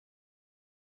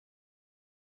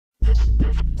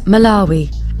Malawi,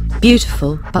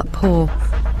 beautiful but poor,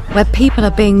 where people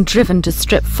are being driven to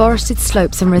strip forested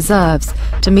slopes and reserves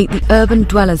to meet the urban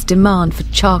dwellers' demand for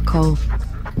charcoal.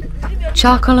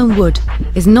 Charcoal and wood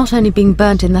is not only being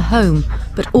burnt in the home,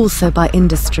 but also by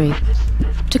industry.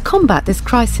 To combat this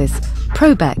crisis,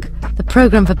 Aprovecho, the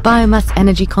Programme for Biomass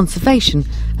Energy Conservation,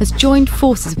 has joined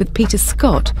forces with Peter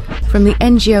Scott from the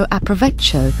NGO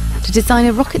Aprovecho to design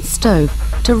a rocket stove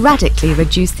to radically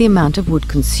reduce the amount of wood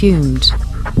consumed.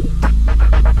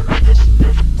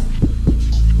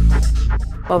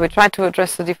 Well, we try to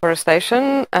address the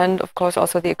deforestation and, of course,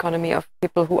 also the economy of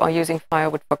people who are using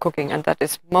firewood for cooking, and that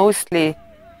is mostly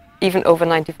even over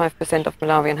 95% of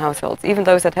Malawian households. Even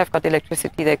those that have got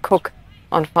electricity, they cook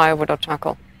on firewood or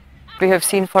charcoal. We have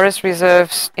seen forest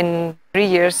reserves in 3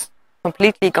 years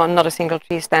completely gone, not a single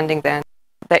tree standing there.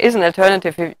 There is an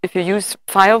alternative if you use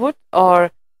firewood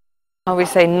or, how we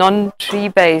say,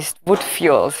 non-tree-based wood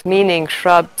fuels, meaning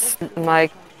shrubs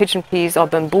like pigeon peas or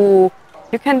bamboo.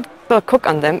 You can still cook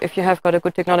on them if you have got a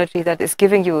good technology that is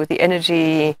giving you the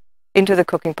energy into the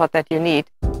cooking pot that you need.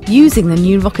 Using the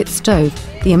new rocket stove,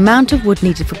 the amount of wood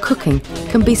needed for cooking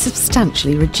can be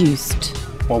substantially reduced.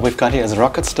 What we've got here is a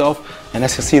rocket stove, and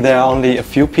as you see, there are only a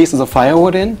few pieces of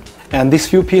firewood in, and these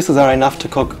few pieces are enough to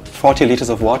cook 40 liters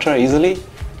of water easily.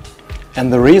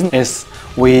 And the reason is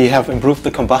we have improved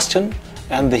the combustion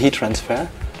and the heat transfer.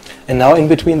 And now in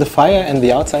between the fire and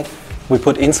the outside, we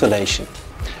put insulation,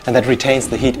 and that retains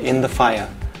the heat in the fire,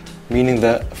 meaning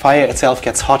the fire itself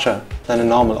gets hotter than a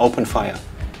normal open fire.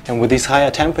 And with these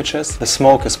higher temperatures, the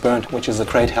smoke is burnt, which is a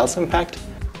great health impact.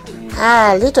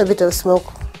 A little bit of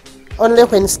smoke, only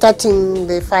when starting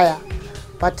the fire.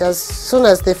 But as soon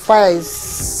as the fire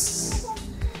is,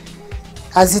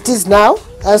 as it is now,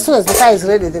 as soon as the fire is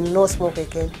ready, then no smoke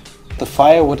again. The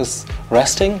firewood is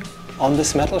resting on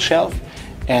this metal shelf,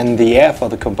 and the air for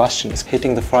the combustion is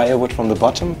hitting the firewood from the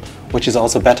bottom, which is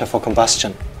also better for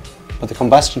combustion. But the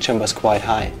combustion chamber is quite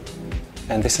high.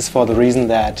 And this is for the reason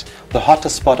that the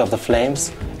hottest spot of the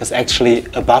flames is actually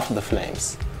above the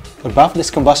flames. Above this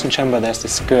combustion chamber there's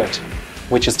this skirt,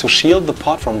 which is to shield the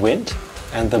pot from wind,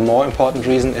 and the more important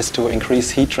reason is to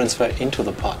increase heat transfer into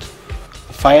the pot.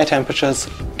 Fire temperatures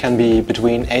can be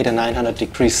between 800 and 900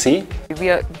 degrees C. We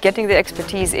are getting the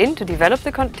expertise in to develop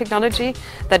the technology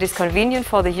that is convenient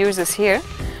for the users here,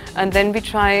 and then we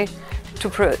try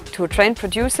to train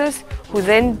producers who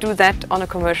then do that on a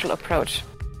commercial approach.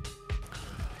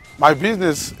 My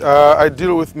business, I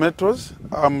deal with metals.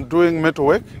 I'm doing metal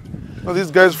work. These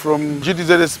guys from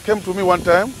GTZS came to me one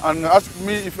time and asked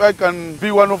me if I can be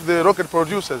one of the rocket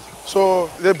producers. So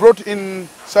they brought in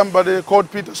somebody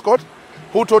called Peter Scott,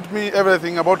 who taught me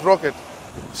everything about rocket.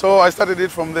 So I started it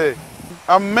from there.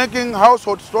 I'm making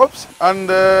household stoves, and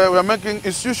we're making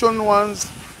institution ones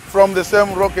from the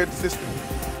same rocket system.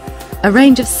 A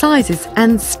range of sizes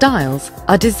and styles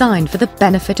are designed for the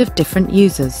benefit of different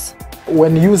users.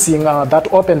 When using that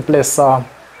open place,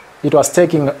 it was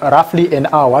taking roughly an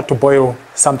hour to boil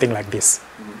something like this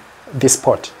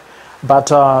pot.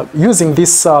 But using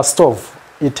this stove,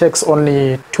 it takes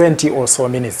only 20 or so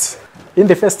minutes. In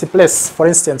the first place, for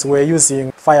instance, we're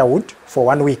using firewood for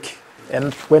 1 week.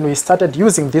 And when we started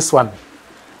using this one,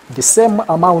 the same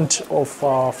amount of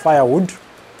firewood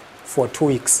for 2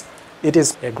 weeks. It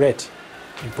is a great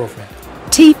improvement.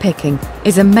 Tea picking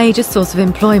is a major source of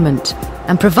employment,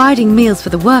 and providing meals for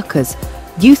the workers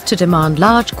used to demand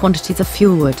large quantities of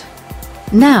fuel wood.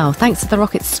 Now, thanks to the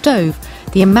rocket stove,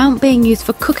 the amount being used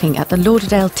for cooking at the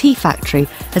Lauderdale tea factory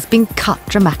has been cut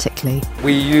dramatically.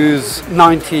 We use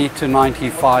 90 to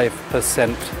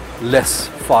 95% less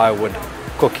firewood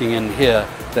cooking in here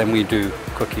than we do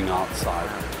cooking outside.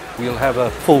 We'll have a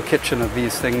full kitchen of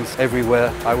these things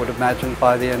everywhere, I would imagine,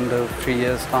 by the end of 3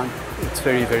 years' time. It's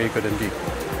very, very good indeed.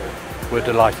 We're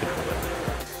delighted with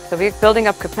it. So we're building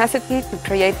up capacity to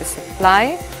create the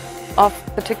supply of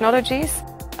the technologies,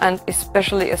 and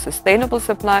especially a sustainable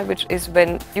supply, which is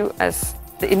when you, as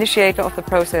the initiator of the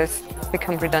process,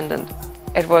 become redundant.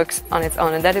 It works on its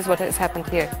own, and that is what has happened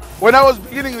here. When I was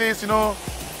beginning this,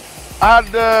 I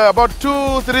had about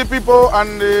 2-3 people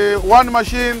and one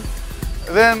machine.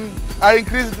 Then I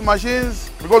increased the machines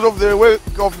because of the work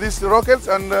of these rockets,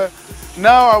 and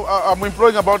now I'm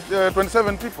employing about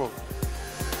 27 people.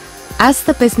 As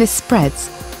the business spreads,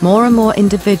 more and more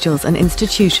individuals and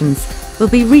institutions will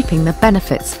be reaping the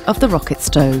benefits of the rocket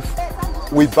stove.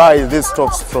 We buy these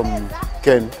stoves from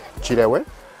Ken Chilewe,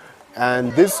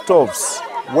 and these stoves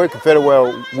work very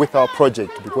well with our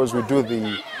project because we do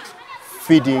the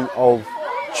feeding of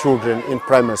children in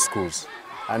primary schools.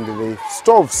 And the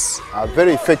stoves are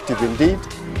very effective indeed.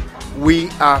 We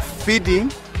are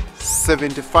feeding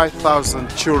 75,000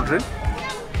 children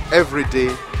every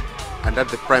day and at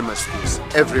the primary schools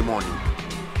every morning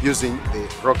using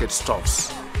the rocket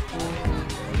stoves.